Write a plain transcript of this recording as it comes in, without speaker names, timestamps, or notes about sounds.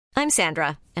I'm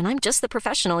Sandra, and I'm just the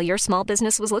professional your small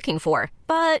business was looking for.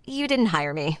 But you didn't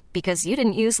hire me because you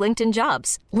didn't use LinkedIn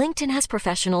Jobs. LinkedIn has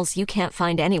professionals you can't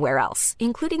find anywhere else,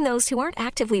 including those who aren't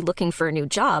actively looking for a new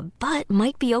job, but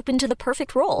might be open to the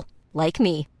perfect role, like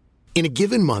me. In a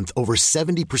given month, over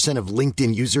 70% of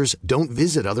LinkedIn users don't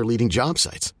visit other leading job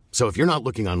sites. So if you're not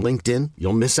looking on LinkedIn,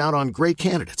 you'll miss out on great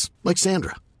candidates like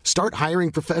Sandra. Start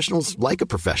hiring professionals like a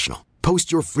professional.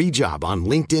 Post your free job on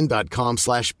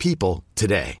linkedin.com/people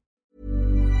today.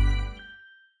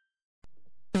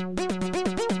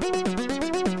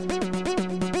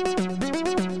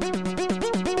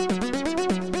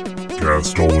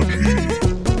 Castology.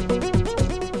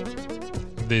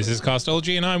 This is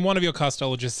Castology, and I'm one of your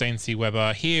castologists, Stacey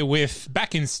Weber, here with,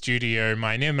 back in studio,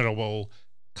 my inimitable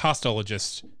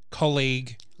castologist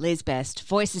colleague, Liz Best.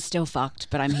 Voice is still fucked,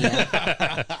 but I'm here.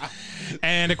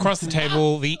 and across the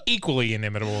table, the equally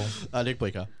inimitable Nick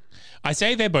Bleeker. I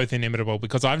say they're both inimitable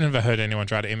because I've never heard anyone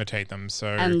try to imitate them. So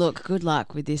And look, good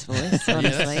luck with this voice,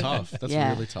 honestly. that's tough. That's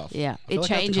really tough. Yeah, I feel it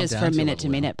like I have to changes come down from to minute to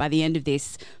level minute. By the end of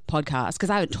this podcast,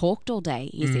 because I haven't talked all day,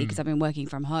 you see, because I've been working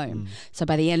from home. So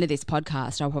by the end of this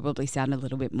podcast, I'll probably sound a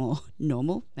little bit more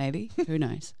normal, maybe. Who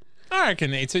knows? I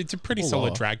reckon it's a pretty solid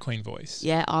Lord. drag queen voice.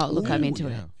 Yeah, look, I'm into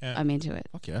it. Yeah. I'm into it.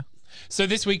 Fuck yeah. So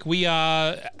this week we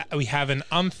have an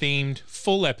unthemed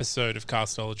full episode of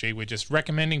Castology. We're just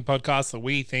recommending podcasts that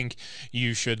we think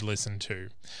you should listen to.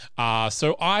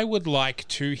 So I would like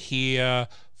to hear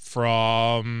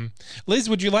from Liz.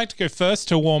 Would you like to go first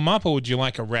to warm up, or would you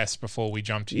like a rest before we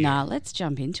jump to you? Nah, let's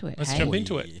jump into it. Let's hey? jump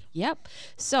into it. Yep.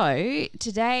 So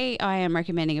today I am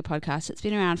recommending a podcast that's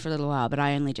been around for a little while, but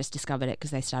I only just discovered it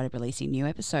because they started releasing new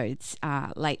episodes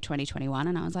late 2021,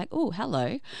 and I was like, oh,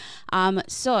 hello.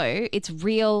 So it's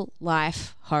real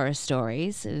life horror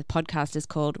stories. The podcast is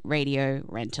called Radio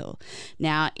Rental.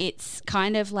 Now, it's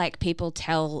kind of like people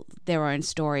tell their own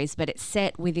stories, but it's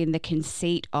set within the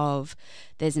conceit of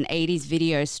there's an 80s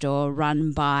video store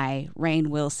run by Rainn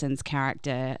Wilson's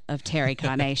character of Terry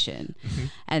Carnation.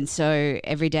 And so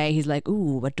every day he's like,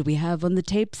 ooh, what do we have on the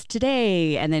tapes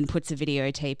today? And then puts a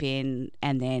videotape in,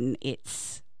 and then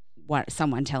it's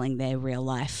someone telling their real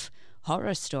life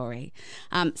horror story.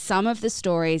 Some of the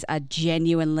stories are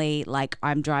genuinely like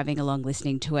I'm driving along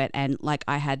listening to it, and like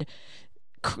I had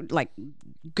like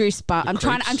goosebumps. I'm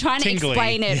trying to Tingly.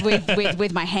 explain it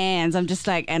with my hands. I'm just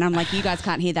like, and I'm like, you guys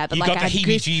can't hear that, but You like got I the had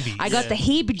heebie-jeebies. I got the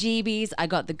heebie-jeebies. I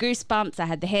got the goosebumps. I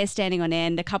had the hair standing on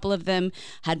end. A couple of them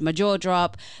had my jaw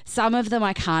drop. Some of them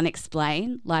I can't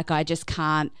explain. Like I just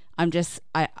can't. I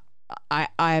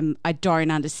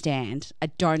don't understand. I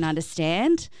don't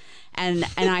understand. And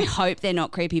I hope they're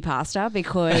not creepypasta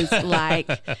because like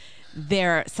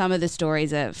some of the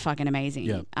stories are fucking amazing.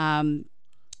 Yeah.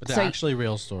 But they're actually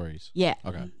real stories. Yeah.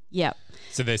 Okay. Yeah.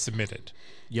 So they're submitted.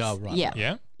 Yeah, right. Yeah.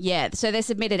 Yeah? Yeah, so they're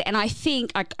submitted, and I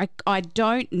think I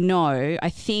don't know. I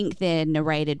think they're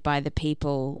narrated by the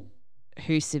people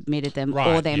who submitted them,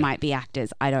 Right, or they yeah. might be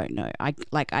actors. I don't know.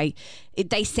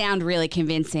 They sound really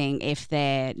convincing if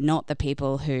they're not the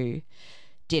people who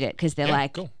did it, because they're Yeah,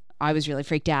 like, cool. I was really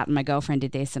freaked out, and my girlfriend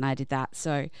did this, and I did that.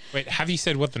 So Wait, have you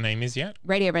said what the name is yet?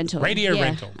 Radio Rental. Radio Yeah.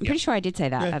 Rental, I'm yeah. pretty sure I did say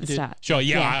that at the did. start. Sure,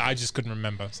 yeah, Yeah. I just couldn't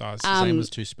remember. So I was Sam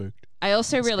was too spooked. I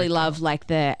also really love like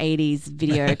the 80s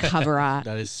video cover art.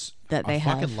 That is. That they I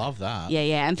have. fucking love that. Yeah,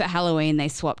 yeah. And for Halloween, they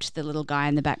swapped the little guy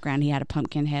in the background. He had a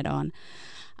pumpkin head on.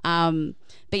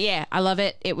 But yeah, I love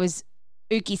it. It was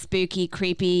ooky spooky,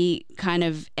 creepy kind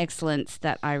of excellence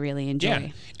that I really enjoy. Yeah,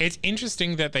 it's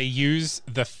interesting that they use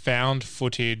the found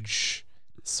footage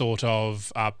sort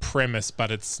of premise,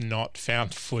 but it's not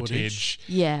found footage.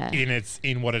 Yeah.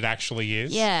 in what it actually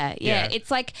is. Yeah. It's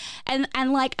like, and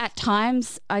like at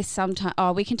times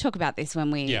we can talk about this when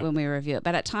we review it,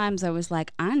 but at times I was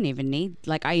like, I don't even need,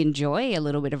 like, I enjoy a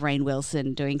little bit of Rainn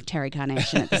Wilson doing Terry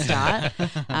Carnation at the start.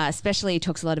 Especially he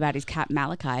talks a lot about his cat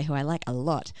Malachi, who I like a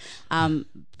lot.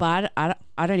 But I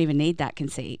don't even need that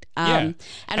conceit. And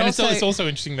also, it's also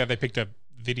interesting that they picked a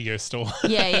video store.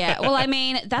 yeah. Well, I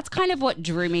mean, that's kind of what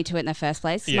drew me to it in the first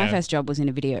place. 'Cause my first job was in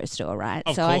a video store, right?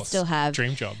 Of so course. I still have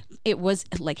Dream job. It was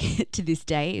like to this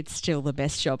day, it's still the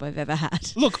best job I've ever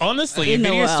had. Look, honestly, In if the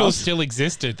video world. stores still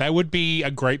existed, that would be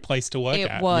a great place to work It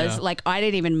at. was like I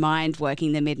didn't even mind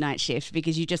working the midnight shift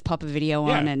because you just pop a video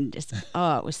on Yeah. and just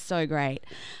it was so great.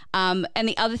 And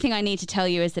the other thing I need to tell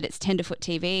you is that it's Tenderfoot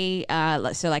TV.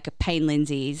 So like Payne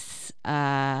Lindsay's,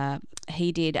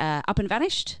 he did Up and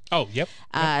Vanished. Oh, yep.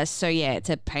 So yeah,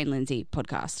 it's a Payne Lindsay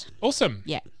podcast. Awesome.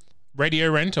 Yeah.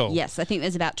 Radio rental. Yes, I think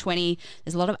there's about 20.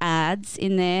 There's a lot of ads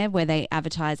in there where they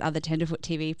advertise other Tenderfoot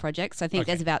TV projects. So I think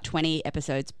there's about 20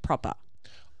 episodes proper.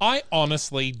 I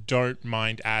honestly don't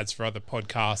mind ads for other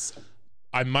podcasts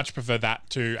I much prefer that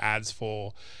to ads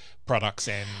for products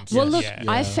and well, look,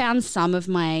 I found some of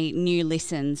my new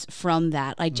listens from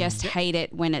that. I just hate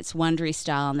it when it's Wondery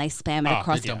style and they spam it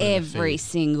across every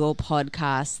single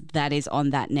podcast that is on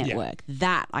that network.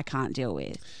 That I can't deal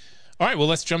with. All right, well,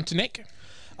 let's jump to Nick.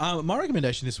 My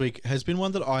recommendation this week has been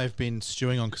one that I've been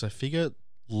stewing on because I figure,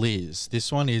 Liz,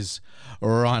 this one is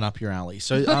right up your alley.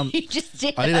 So you just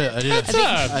did. I did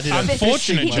a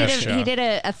unfortunate gesture. He did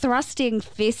a thrusting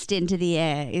fist into the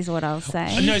air, is what I'll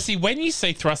say. No, see, when you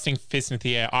say thrusting fist into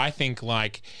the air, I think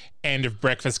like end of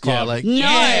Breakfast Club.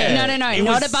 No,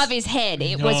 not above his head.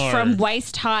 It was from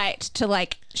waist height to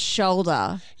like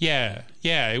shoulder. Yeah,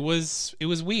 it was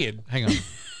weird. Hang on.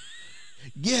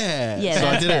 Yeah. So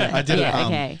I did it.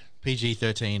 Okay.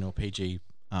 PG-13 or PG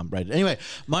rated. Anyway,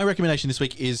 my recommendation this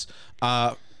week is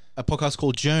a podcast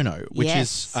called Journo, which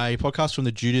is a podcast from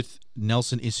the Judith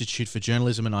Nelson Institute for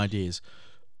Journalism and Ideas.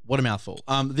 What a mouthful.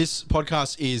 This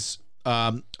podcast is,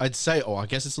 I'd say, I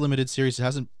guess it's a limited series. It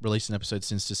hasn't released an episode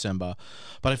since December.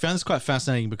 But I found this quite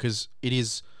fascinating because it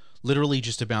is literally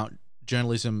just about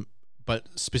journalism, but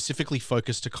specifically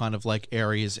focused to kind of like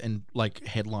areas and like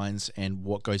headlines and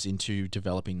what goes into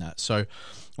developing that. So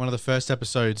one of the first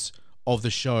episodes of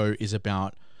the show is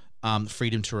about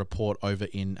freedom to report over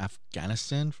in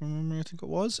Afghanistan, from memory, I think it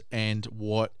was, and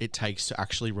what it takes to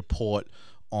actually report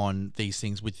on these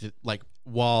things with like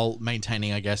while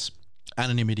maintaining, I guess,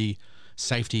 anonymity,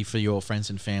 safety for your friends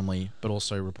and family, but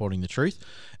also reporting the truth.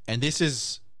 And this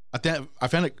is, I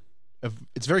found it,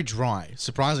 it's very dry,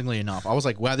 surprisingly enough. I was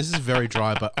like, wow, this is very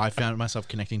dry, but I found myself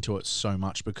connecting to it so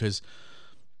much because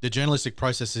the journalistic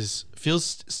process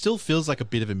still feels like a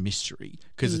bit of a mystery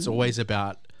because it's always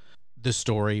about the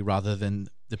story rather than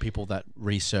the people that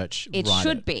research. It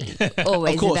should be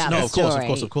always about the story.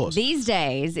 Of course. These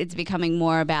days, it's becoming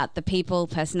more about the people,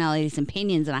 personalities, and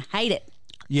opinions, and I hate it.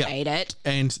 Yeah. Hate it.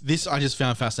 And this I just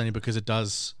found fascinating because it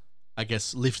does, I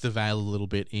guess, lift the veil a little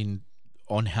bit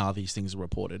on how these things are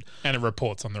reported. And it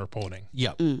reports on the reporting.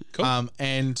 Yeah. Cool.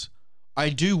 And I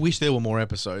do wish there were more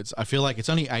episodes. I feel like it's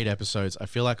only 8 episodes. I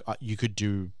feel like you could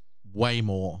do way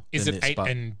more. Is it 8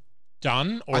 and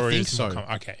done? Or I think is so.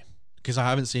 Okay. Because I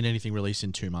haven't seen anything released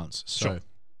in 2 months. So, Sure.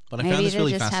 But I found this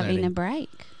really just fascinating. having a break.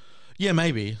 Yeah,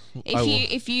 maybe.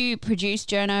 If you produce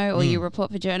Journo or you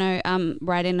report for Journo,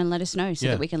 write in and let us know so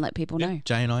that we can let people know.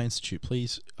 J&I Institute,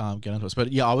 please get onto us.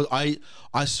 But yeah,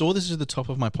 I saw this at the top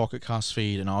of my Pocket Cast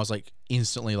feed, and I was like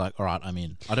instantly like, all right, I'm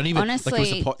in. I don't even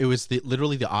honestly. Like it was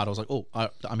literally the art. I was like, oh,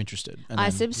 I'm interested. And I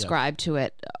then, subscribed to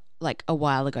it like a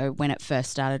while ago when it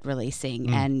first started releasing,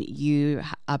 and you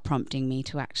are prompting me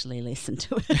to actually listen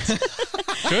to it.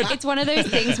 Good. It's one of those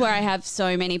things where I have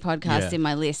so many podcasts in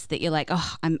my list that you're like,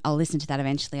 oh, I'll listen to that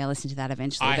eventually.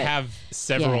 I have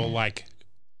several like,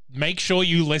 make sure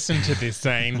you listen to this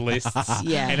saying lists.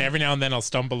 And every now and then I'll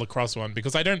stumble across one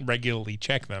because I don't regularly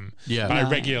check them. Yeah. But I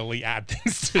regularly add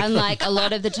things to them. And like a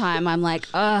lot of the time I'm like,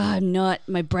 oh,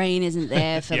 my brain isn't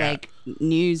there for like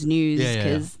news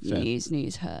because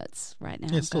news hurts right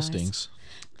now. It still stings.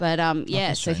 But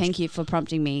so thank you for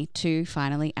prompting me to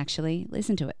finally actually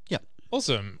listen to it. Yeah.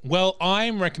 Awesome. Well,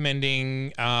 I'm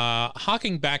recommending,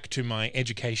 harking back to my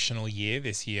educational year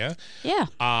this year. Yeah.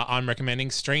 I'm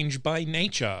recommending Strange by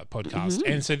Nature podcast.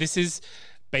 And so this is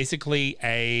basically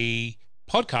a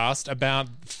podcast about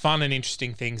fun and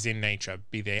interesting things in nature,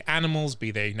 be they animals, be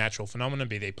they natural phenomena,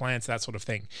 be they plants, that sort of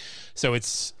thing. So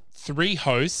it's 3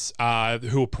 hosts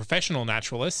who are professional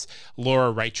naturalists,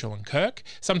 Laura, Rachel, and Kirk.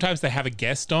 Sometimes they have a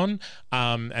guest on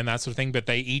and that sort of thing, but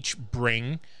they each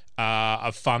bring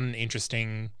a fun,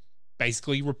 interesting,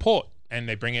 basically report, and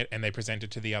they bring it and they present it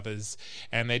to the others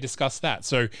and they discuss that.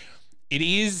 So it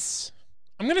is,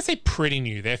 I'm going to say pretty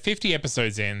new. They're 50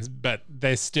 episodes in, but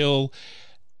they're still,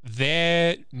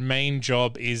 their main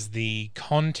job is the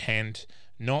content,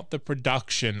 not the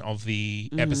production of the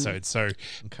episode. So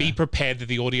be prepared that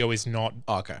the audio is not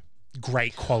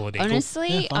great quality.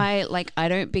 Honestly, I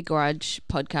don't begrudge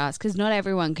podcasts because not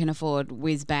everyone can afford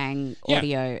whiz bang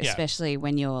audio, especially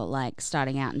when you're like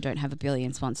starting out and don't have a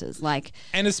billion sponsors.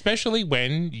 And especially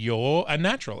when you're a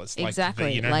naturalist,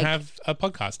 exactly. You don't have a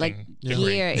podcasting degree.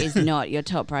 Gear is not your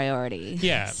top priority.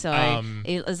 So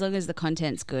as long as the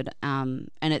content's good,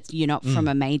 and you're not from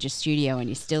a major studio and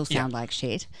you still sound like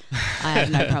shit, I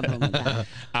have no problem with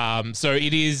that. So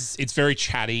it's very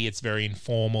chatty, it's very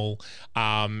informal,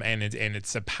 and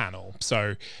it's a panel.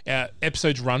 So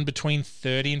episodes run between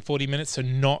 30 and 40 minutes, so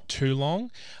not too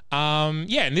long.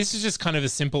 And this is just kind of a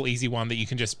simple, easy one that you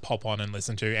can just pop on and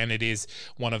listen to. And it is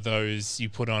one of those you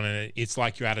put on and it's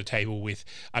like you're at a table with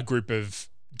a group of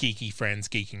geeky friends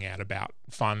geeking out about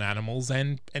fun animals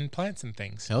and plants and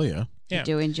things. Hell yeah. Yeah. I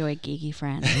do enjoy geeky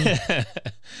friends.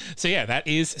 So yeah, that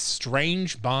is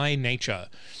Strange by Nature.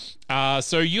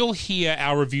 So you'll hear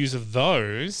our reviews of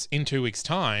those in 2 weeks'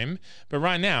 time. But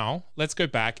right now, let's go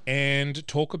back and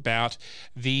talk about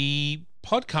the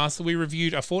podcast that we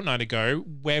reviewed a fortnight ago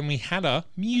when we had a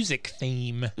music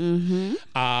theme.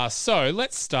 So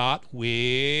let's start with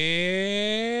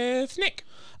Nick.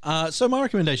 So my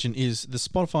recommendation is the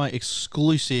Spotify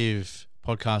exclusive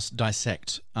podcast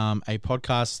Dissect, a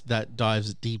podcast that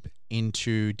dives deep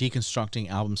into deconstructing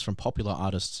albums from popular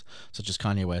artists such as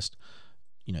Kanye West,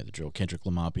 you know the drill, Kendrick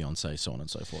Lamar, Beyonce, so on and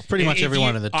so forth. Pretty much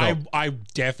everyone in the top. I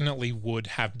definitely would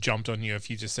have jumped on you if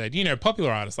you just said,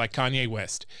 popular artists like Kanye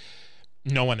West.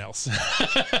 No one else.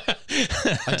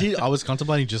 I did. I was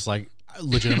contemplating just like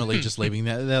legitimately just leaving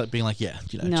that, being like, yeah,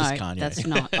 No, just Kanye. that's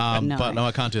not. No. But no,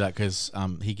 I can't do that because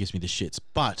he gives me the shits.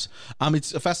 But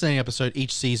it's a fascinating episode.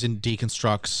 Each season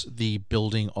deconstructs the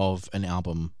building of an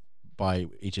album by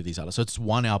each of these artists. So it's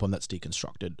one album that's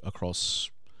deconstructed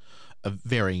across a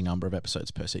varying number of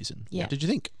episodes per season. Yeah. What did you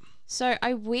think? So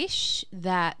I wish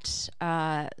that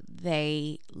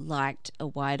they liked a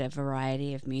wider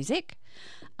variety of music,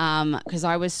 because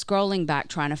I was scrolling back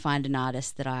trying to find an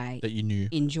artist that You knew.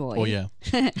 enjoy. Oh yeah.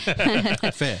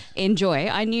 Fair. Enjoy.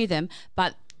 I knew them,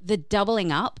 but the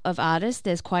doubling up of artists,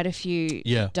 there's quite a few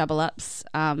double ups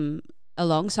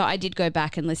along. So I did go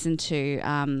back and listen to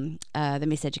The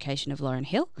Miseducation of Lauryn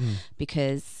Hill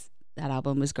because that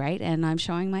album was great, and I'm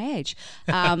showing my age.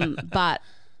 But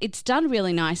it's done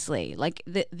really nicely. Like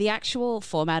the actual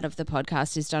format of the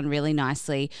podcast is done really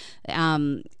nicely.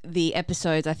 The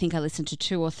episodes, I think I listened to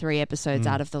 2 or 3 episodes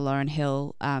out of the Lauryn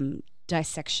Hill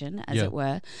dissection, as it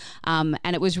were. And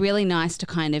it was really nice to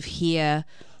kind of hear,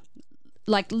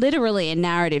 like, literally a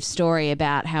narrative story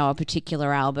about how a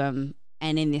particular album,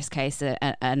 and in this case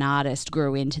an artist,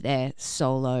 grew into their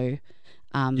solo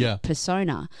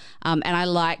persona. And I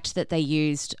liked that they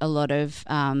used a lot of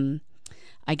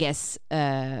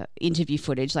interview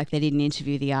footage. Like, they didn't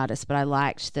interview the artist, but I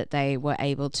liked that they were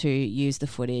able to use the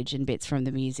footage and bits from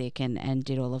the music and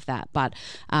did all of that. But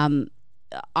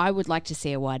I would like to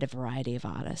see a wider variety of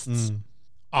artists.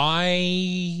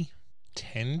 I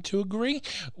tend to agree.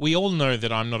 We all know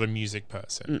that I'm not a music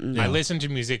person. I listen to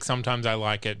music. Sometimes I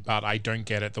like it, but I don't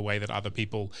get it the way that other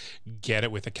people get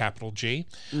it with a capital G.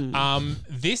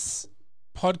 This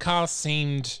podcast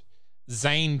seemed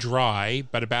Zane dry,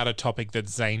 but about a topic that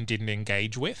Zane didn't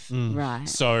engage with. Right.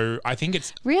 So I think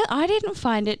it's real. I didn't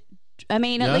find it. I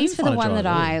mean, at least for the one that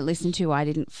I listened to, I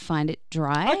didn't find it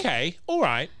dry. okay. All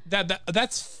right,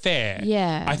 that's fair.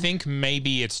 Yeah. I think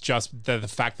maybe it's just the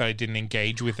fact that I didn't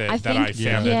engage with it I that I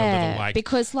found it a little like.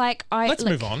 because Let's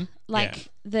move on. Like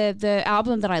the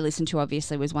album that I listened to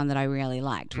obviously was one that I really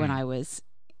liked when I was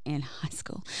in high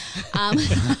school.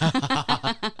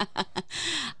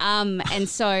 And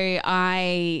so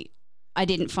I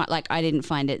didn't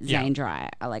find it Zane dry.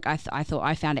 I thought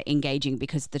I found it engaging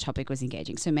because the topic was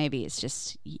engaging. So maybe it's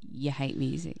just you hate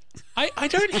music. I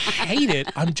don't hate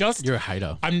it. I'm just You're a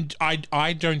hater.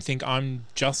 I don't think I'm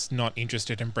just not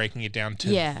interested in breaking it down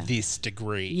to this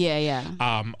degree. Yeah.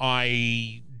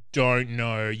 I don't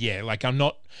know. Yeah, like I'm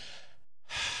not.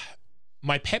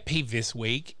 My pet peeve this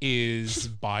week is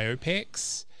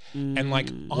biopics, and like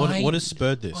What has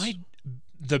spurred this?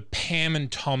 The Pam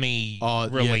and Tommy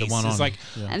release the one is on, like,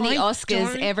 And the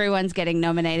Oscars, everyone's getting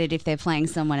nominated if they're playing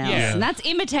someone else. Yeah. And that's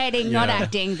imitating, not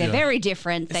acting. They're very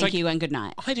different. Thank like- you and good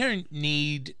night. I don't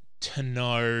need to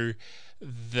know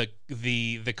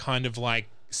the kind of like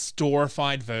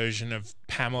storified version of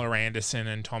Pamela Anderson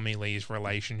and Tommy Lee's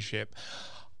relationship.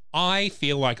 I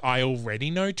feel like I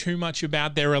already know too much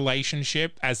about their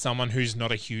relationship as someone who's not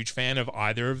a huge fan of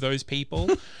either of those people.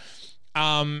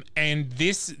 And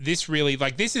this really,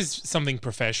 like, this is something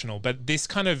professional, but this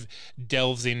kind of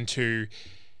delves into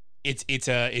it's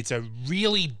a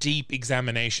really deep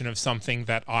examination of something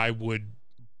that I would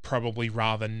probably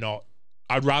rather not.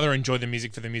 I'd rather enjoy the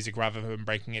music for the music rather than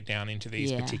breaking it down into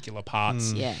these particular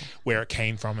parts where it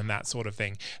came from and that sort of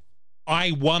thing.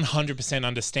 I 100%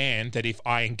 understand that if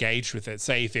I engaged with it,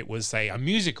 say if it was, say, a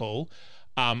musical,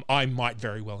 I might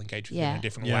very well engage with it in a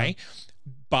different way.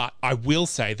 But I will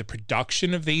say the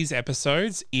production of these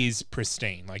episodes is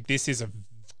pristine. Like, this is a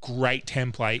great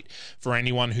template for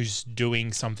anyone who's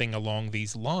doing something along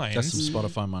these lines. That's some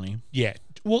Spotify money. Yeah.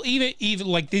 Well, even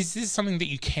like this is something that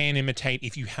you can imitate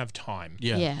if you have time.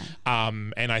 Yeah.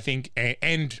 And I think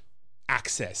and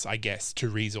access, I guess, to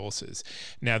resources.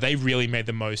 Now, they really made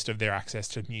the most of their access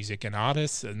to music and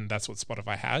artists, and that's what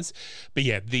Spotify has. But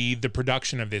yeah, the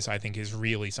production of this, I think, is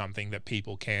really something that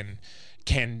people can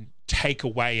can take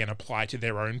away and apply to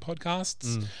their own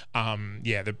podcasts.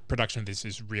 The production of this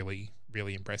is really,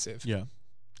 really impressive. Yeah.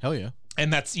 Hell yeah.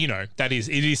 And that's, it is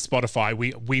Spotify.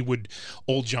 We would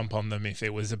all jump on them if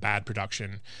it was a bad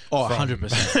production. Oh, from,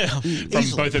 100%.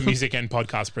 from both a music and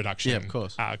podcast production of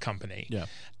course. company. Yeah.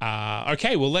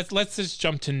 Okay, well, let's just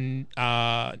jump to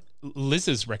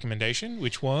Liz's recommendation,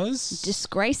 which was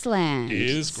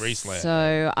Disgraceland.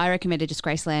 So I recommended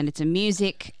Disgraceland. It's a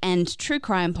music and true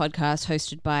crime podcast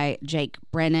hosted by Jake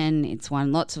Brennan. It's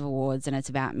won lots of awards, and it's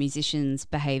about musicians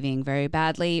behaving very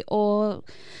badly or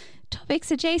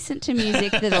topics adjacent to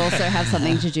music that also have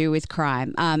something to do with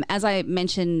crime. As I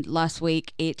mentioned last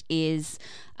week, it is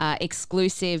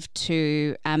exclusive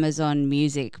to Amazon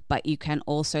Music, but you can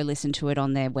also listen to it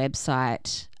on their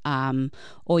website,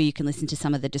 or you can listen to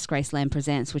some of the Disgraceland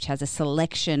Presents, which has a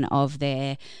selection of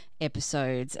their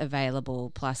episodes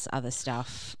available, plus other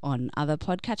stuff on other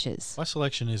podcatchers. By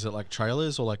selection, is it like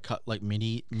trailers or like cut like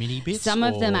mini bits? Some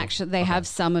of them actually, they have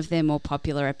some of their more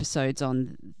popular episodes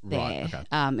on there. Right,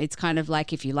 okay. It's kind of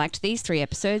like, if you liked these 3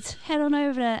 episodes, head on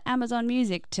over to Amazon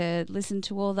Music to listen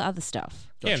to all the other stuff.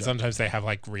 Yeah, and sometimes they have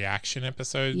like reaction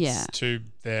episodes Yeah. to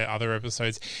their other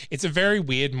episodes. It's a very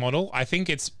weird model. I think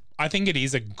it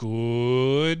is a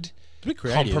good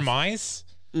compromise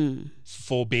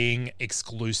for being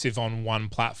exclusive on one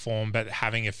platform, but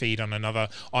having a feed on another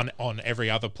on every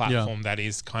other platform that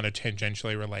is kind of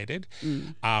tangentially related.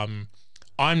 I'm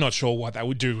not sure what that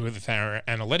would do with their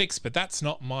analytics, but that's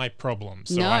not my problem,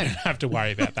 so I don't have to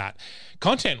worry about that.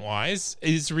 Content-wise,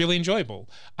 is really enjoyable.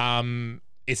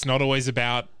 It's not always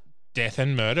about death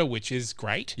and murder, which is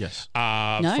great. Yes.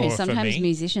 Sometimes for me.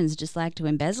 musicians just like to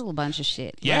embezzle a bunch of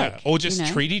shit. Yeah, Like, or just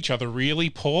treat each other really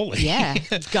poorly. Yeah,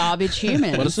 garbage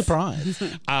humans. What a surprise.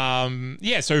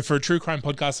 So for a true crime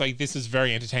podcast, like, this is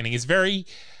very entertaining. It's very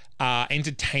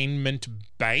entertainment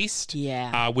based,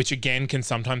 which again can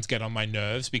sometimes get on my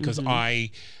nerves because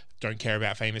I don't care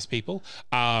about famous people.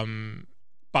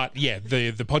 But yeah,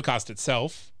 the podcast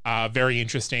itself, very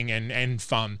interesting and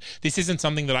fun. This isn't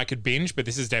something that I could binge, but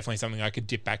this is definitely something I could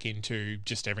dip back into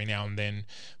just every now and then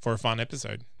for a fun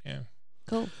episode. Yeah.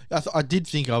 Cool. I did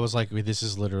think, I was like, this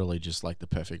is literally just like the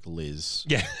perfect Liz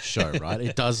show, right?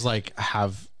 It does like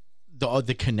have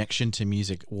the connection to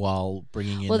music while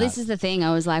bringing in. Well, this is the thing.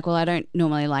 I was like, well, I don't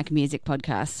normally like music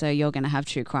podcasts, so you're going to have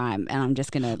true crime, and I'm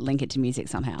just going to link it to music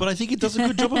somehow. But I think it does a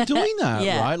good job of doing that,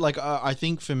 Yeah. right? Like, I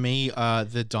think for me,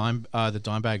 the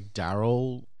Dimebag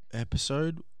Daryl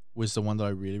episode was the one that I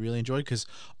really, really enjoyed, because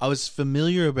I was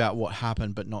familiar about what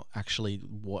happened, but not actually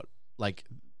what, like,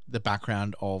 the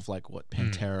background of like what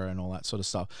Pantera and all that sort of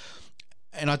stuff.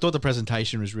 And I thought the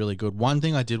presentation was really good. One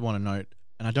thing I did want to note,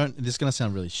 and this is going to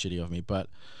sound really shitty of me, but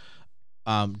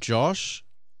Josh,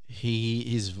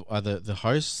 he's the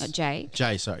host. Jake,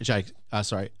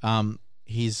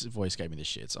 his voice gave me the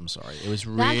shits. I'm sorry. It was that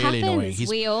really happens. annoying.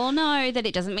 We all know that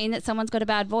it doesn't mean that someone's got a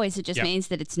bad voice. It just means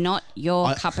that it's not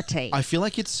your cup of tea. I feel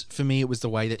like for me, it was the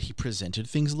way that he presented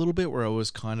things a little bit, where it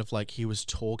was kind of like he was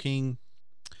talking.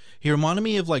 He reminded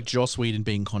me of like Joss Whedon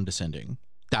being condescending.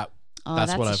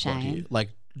 That's what I've got here. Like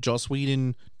Joss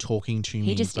Whedon talking to me.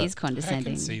 He just is I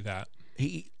condescending. can see that.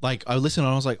 I listened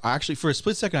and I was like, for a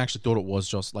split second, I actually thought it was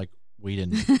Joss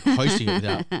Whedon hosting it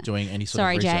without doing any sort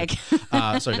of research.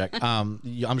 Sorry, Jack.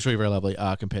 I'm sure you're very lovely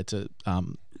compared to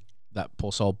that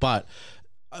poor soul. But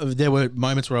there were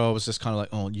moments where I was just kind of like,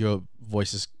 oh, your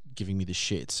voice is giving me the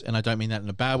shits. And I don't mean that in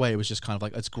a bad way. It was just kind of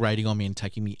like, it's grating on me and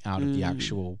taking me out of the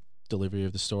actual delivery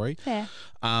of the story. Fair.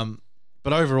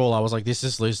 But overall, I was like, this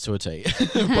is Liz to a T.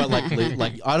 But like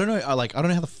I don't know. I don't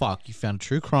know how the fuck you found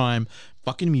true crime,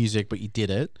 fucking music, but you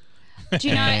did it. Do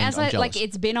you know, And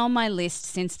it's been on my list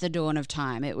since the dawn of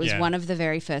time. It was one of the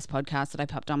very first podcasts that I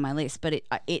popped on my list, but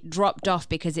it dropped off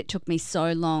because it took me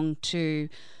so long to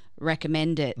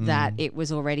recommend it that it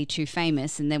was already too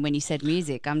famous. And then when you said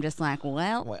music, I'm just like,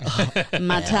 well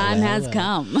my time has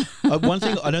come. One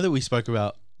thing I know that we spoke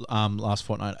about last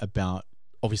fortnight about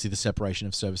obviously the separation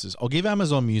of services. I'll give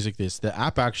Amazon Music this. The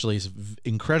app actually is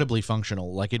incredibly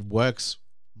functional. Like, it works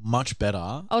much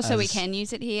better. Oh, so we can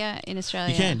use it here in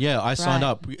Australia? You can, yeah. I signed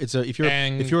up. It's if you're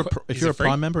a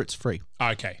Prime member, it's free.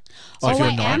 Okay. So I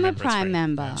am a Prime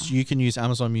member. So you can use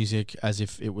Amazon Music as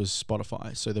if it was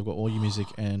Spotify. So they've got all your music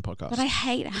and podcasts. But I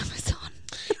hate Amazon.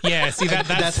 Yeah, see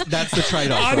that's the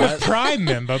trade-off. I'm right? a Prime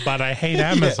member, but I hate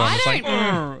Amazon.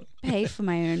 I pay for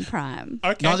my own Prime.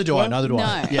 Okay. Neither do I. Neither do No,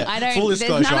 I. Yeah. I don't. Full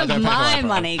disclosure, There's I none don't of pay for my Prime.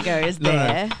 money goes No,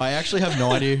 there. no. I actually have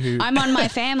no idea who. I'm on my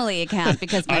family account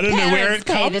because my I don't know where parents it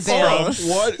pay the comes from. bills.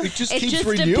 What? It just It keeps just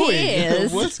renewing.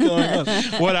 appears. What's going on?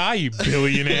 What are you,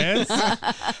 billionaires?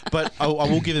 But I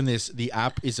will give them this. The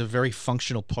app is a very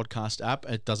functional podcast app.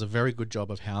 It does a very good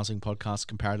job of housing podcasts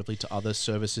comparatively to other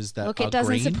services that Look, are it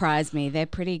doesn't green. surprise me. They're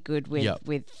pretty good with, Yep.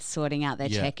 with sorting out their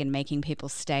Yeah. tech and making people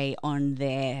stay on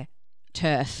their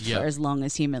turf Yep. for as long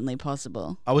as humanly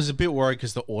possible. I was a bit worried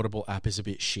because the Audible app is a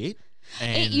bit shit.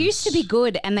 And It used to be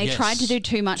good, and they Yes, tried to do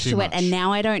too much too to much. it, and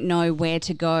now I don't know where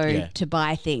to go Yeah. to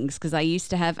buy things because I used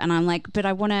to have, and I'm like, but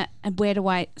I want to, where do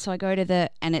I? So I go to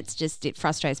and it's just, it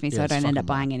frustrates me, so Yeah, I it's don't end up fucking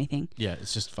buying anything. Yeah,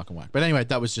 it's just fucking whack. But anyway,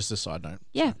 that was just a side note.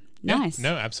 Yeah, Yeah, nice.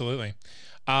 no, absolutely.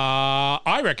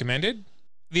 I recommended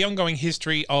The Ongoing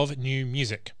History of New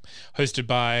Music, hosted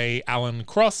by Alan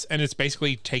Cross, and it's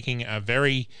basically taking a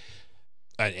very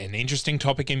an interesting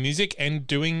topic in music and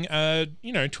doing a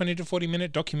 20 to 40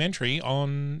 minute documentary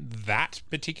on that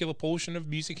particular portion of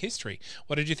music history.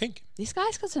 What did you think? This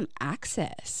guy's got some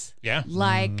access. Yeah.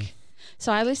 Like,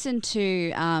 so I listened to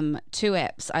 2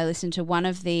 eps. I listened to one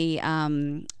of the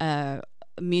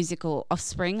musical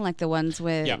Offspring, like the ones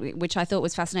where, Yeah. which I thought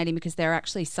was fascinating because there are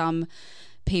actually some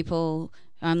people.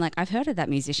 I'm like, I've heard of that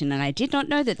musician and I did not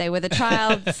know that they were the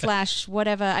child /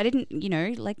 whatever. I didn't,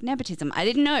 like nepotism. I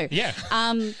didn't know. Yeah.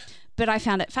 But I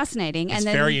found it fascinating. It's and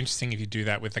then, very interesting if you do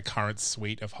that with the current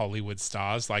suite of Hollywood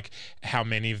stars, like how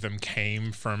many of them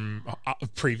came from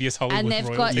previous Hollywood and they've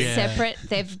got royalties. separate.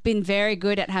 They've been very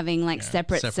good at having like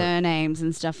separate surnames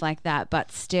and stuff like that.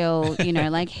 But still,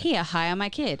 like here, hire my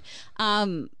kid.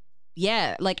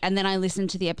 Yeah, like, and then I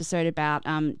listened to the episode about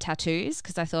tattoos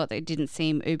because I thought they didn't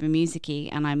seem uber musicy,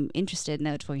 and I'm interested. And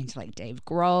they were talking to like Dave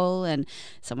Grohl and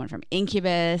someone from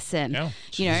Incubus, and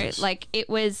like it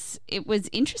was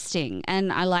interesting.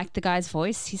 And I liked the guy's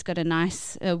voice. He's got a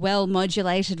nice, well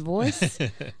modulated voice.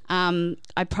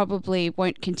 I probably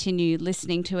won't continue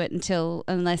listening to it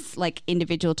unless like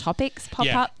individual topics pop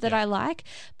up that I like,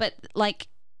 but like.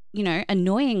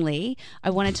 Annoyingly, I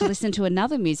wanted to listen to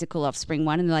another musical Offspring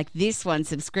one, and they're like, this one's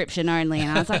subscription only.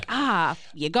 And I was like,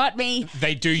 you got me.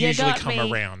 They do You usually got come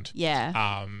me. around.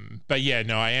 Yeah. But yeah,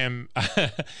 no, I am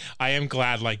I am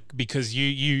glad, like, because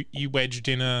you wedged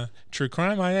in a true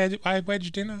crime, I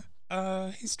wedged in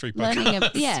a history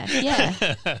podcast.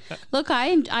 Yeah. Look,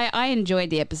 I enjoyed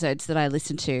the episodes that I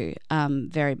listened to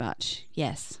very much.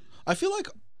 Yes. I feel like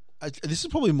this is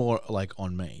probably more like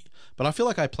on me, but I feel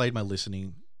like I played my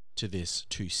listening to this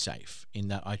too safe in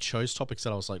that I chose topics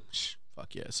that I was like,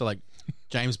 fuck yeah. So like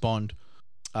James Bond,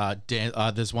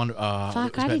 there's one.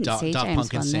 Fuck, I didn't see Daft James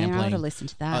Punk and Bond there. I sampling, would have listened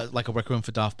to that. like a Requiem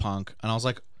for Daft Punk, and I was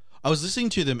like, I was listening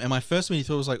to them, and my first immediate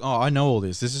thought was like, oh, I know all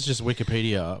this. This is just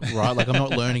Wikipedia, right? Like I'm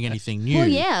not learning anything new. Well,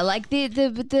 yeah, like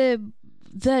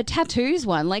the tattoos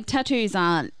one. Like tattoos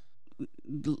aren't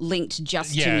linked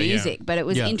just to music, but it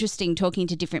was interesting talking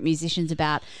to different musicians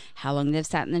about how long they've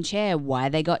sat in the chair, why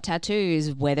they got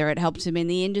tattoos, whether it helped them in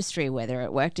the industry, whether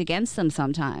it worked against them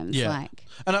sometimes.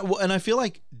 And I feel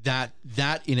like that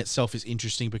in itself is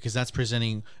interesting because that's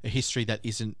presenting a history that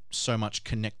isn't so much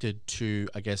connected to,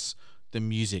 I guess, the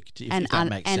music, if that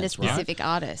makes sense, and a specific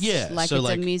artist. Yeah, like so it's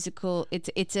a musical.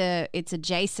 It's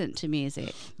adjacent to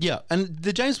music. Yeah, and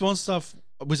the James Bond stuff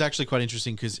was actually quite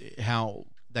interesting because how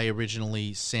they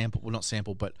originally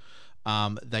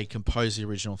they composed the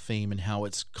original theme and how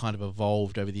it's kind of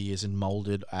evolved over the years and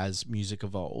molded as music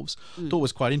evolves. Thought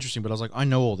was quite interesting, but I was like, I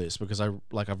know all this because I've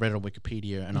read it on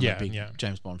Wikipedia and I'm a big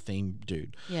James Bond theme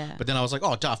dude. Yeah. But then I was like,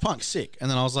 oh, Daft Punk, sick. And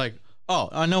then I was like, oh,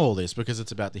 I know all this because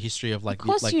it's about the history of like, of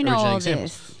course like you know originating all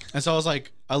examples. this. And so I was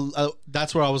like,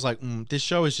 that's where I was like, this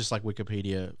show is just like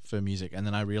Wikipedia for music. And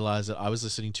then I realized that I was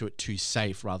listening to it too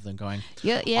safe rather than going,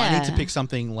 I need to pick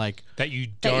something like that you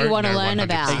want to know learn 100%.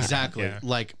 about. Exactly.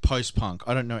 Like post-punk.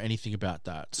 I don't know anything about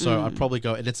that. So I'd probably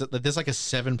go, and there's like a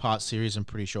 7-part series, I'm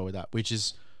pretty sure with that,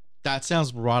 that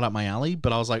sounds right up my alley,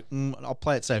 but I was like, I'll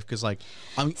play it safe because like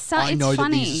I know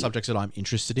that these are subjects that I'm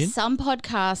interested in. Some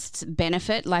podcasts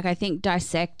benefit, like I think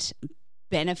Dissect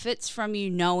benefits from you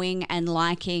knowing and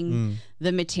liking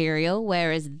the material,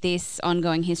 whereas this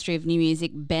ongoing history of new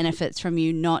music benefits from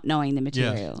you not knowing the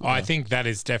material. Oh, I think that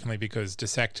is definitely because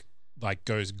Dissect like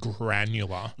goes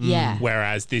granular. Yeah.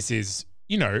 Whereas this is,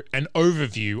 an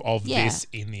overview of this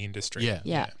in the industry.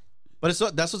 Yeah. But it's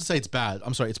not, that's not to say it's bad.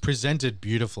 I'm sorry, it's presented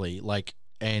beautifully. Like,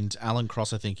 and Alan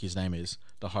Cross, I think his name is,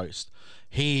 the host.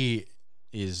 He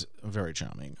is very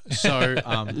charming. So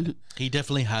he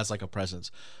definitely has like a presence.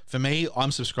 For me,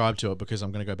 I'm subscribed to it because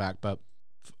I'm going to go back. But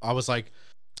I was like,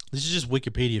 This is just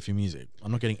Wikipedia for music.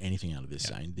 I'm not getting anything out of this,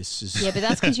 Zane. This is Yeah, but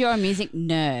that's because you're a music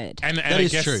nerd. And That I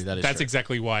is guess true, that is that's true.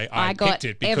 exactly why I got picked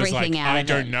it because everything out I of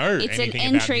don't it. know It's an anything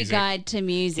about entry music. guide to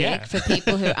music Yeah. for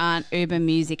people who aren't uber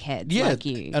music heads like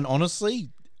you. And honestly,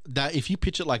 that if you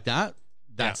pitch it like that,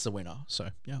 that's the winner. So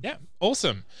yeah. Yeah,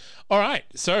 awesome. All right,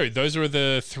 so those were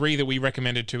the 3 that we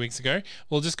recommended 2 weeks ago.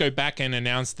 We'll just go back and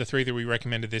announce the 3 that we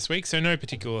recommended this week. So no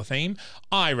particular theme.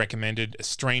 I recommended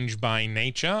Strange by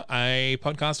Nature, a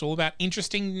podcast all about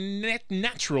interesting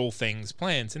natural things,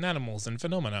 plants and animals and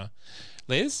phenomena.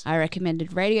 Liz? I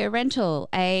recommended Radio Rental,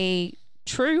 a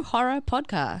true horror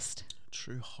podcast.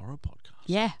 True horror podcast.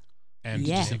 Yeah. And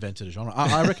Yeah. Just invented a genre.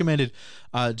 I recommended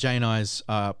Jay and I's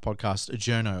podcast,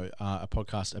 Journo, a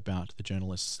podcast about the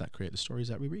journalists that create the stories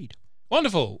that we read.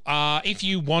 Wonderful. If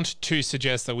you want to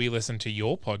suggest that we listen to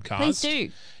your podcast, Please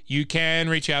do. You can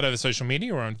reach out over social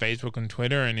media or on Facebook and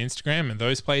Twitter and Instagram and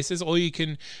those places, or you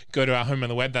can go to our home on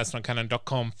the web, that's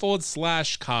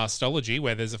notcanon.com/castology,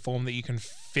 where there's a form that you can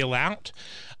fill out.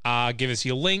 Give us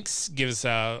your links, give us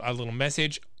a little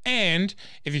message. And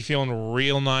if you're feeling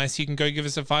real nice, you can go give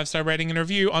us a 5-star rating and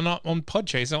review on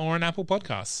Podchaser or on Apple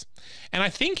Podcasts. And I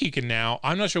think you can now,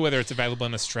 I'm not sure whether it's available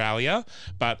in Australia,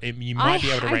 but you might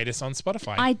be able to rate us on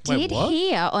Spotify. I did what?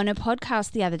 hear on a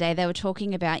podcast the other day they were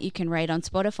talking about you can rate on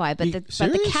Spotify, but the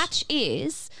serious? catch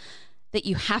is that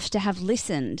you have to have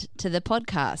listened to the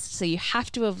podcast. So you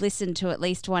have to have listened to at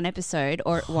least one episode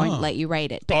or it won't let you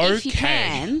rate it. But if you Okay.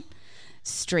 can,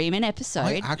 stream an episode.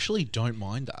 I actually don't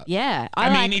mind that. Yeah. I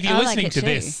mean, like- if you're I like listening it to too.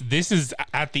 this is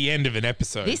at the end of an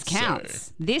episode. This so-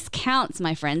 counts. This counts,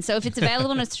 my friend. So if it's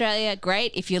available in Australia,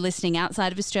 great. If you're listening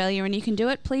outside of Australia and you can do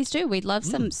it, please do. We'd love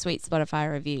some sweet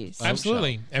Spotify reviews.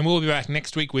 Absolutely. And we'll be back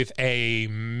next week with a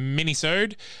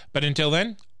mini-sode. But until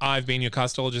then, I've been your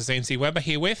castologist, Zane C. Weber,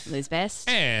 here with... Liz Best.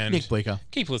 And Nick Bleeker.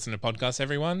 keep listening to podcasts,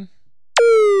 everyone.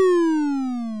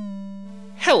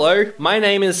 Hello, my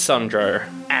name is Sandro.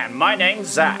 And my name's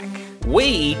Zach.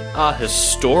 We are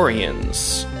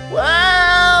historians.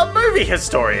 Well, movie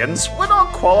historians. We're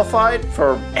not qualified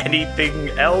for anything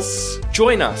else.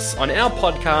 Join us on our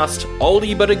podcast,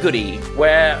 Oldie But a Goodie.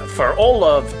 Where, for all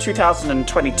of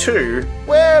 2022,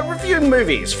 we're reviewing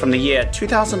movies from the year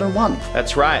 2001.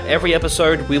 That's right, every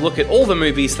episode we look at all the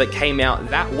movies that came out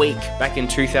that week back in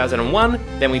 2001,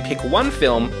 then we pick one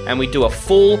film and we do a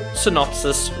full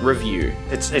synopsis review.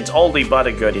 It's oldie but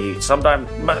a goodie. Sometimes,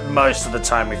 most of the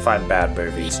time, we find bad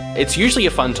movies. It's usually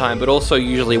a fun time, but also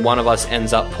usually one of us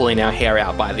ends up pulling our hair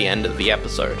out by the end of the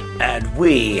episode. And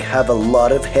we have a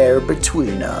lot of hair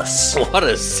between us. What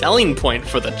a selling point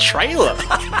for the trailer!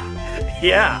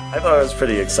 Yeah, I thought it was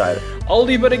pretty exciting.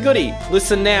 Oldie But a Goodie.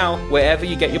 Listen now wherever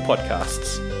you get your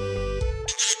podcasts.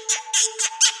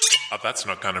 That's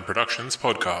Not Canon Productions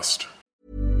podcast.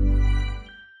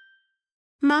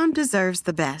 Mom deserves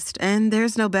the best, and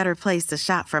there's no better place to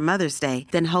shop for Mother's Day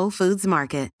than Whole Foods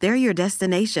Market. They're your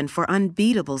destination for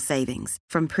unbeatable savings,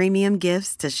 from premium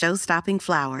gifts to show-stopping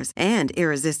flowers and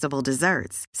irresistible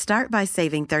desserts. Start by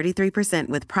saving 33%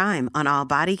 with Prime on all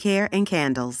body care and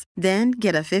candles. Then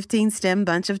get a 15-stem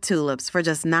bunch of tulips for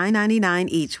just $9.99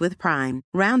 each with Prime.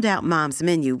 Round out Mom's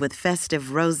menu with festive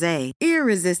rosé,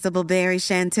 irresistible berry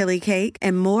chantilly cake,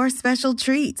 and more special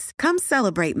treats. Come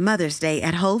celebrate Mother's Day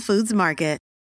at Whole Foods Market.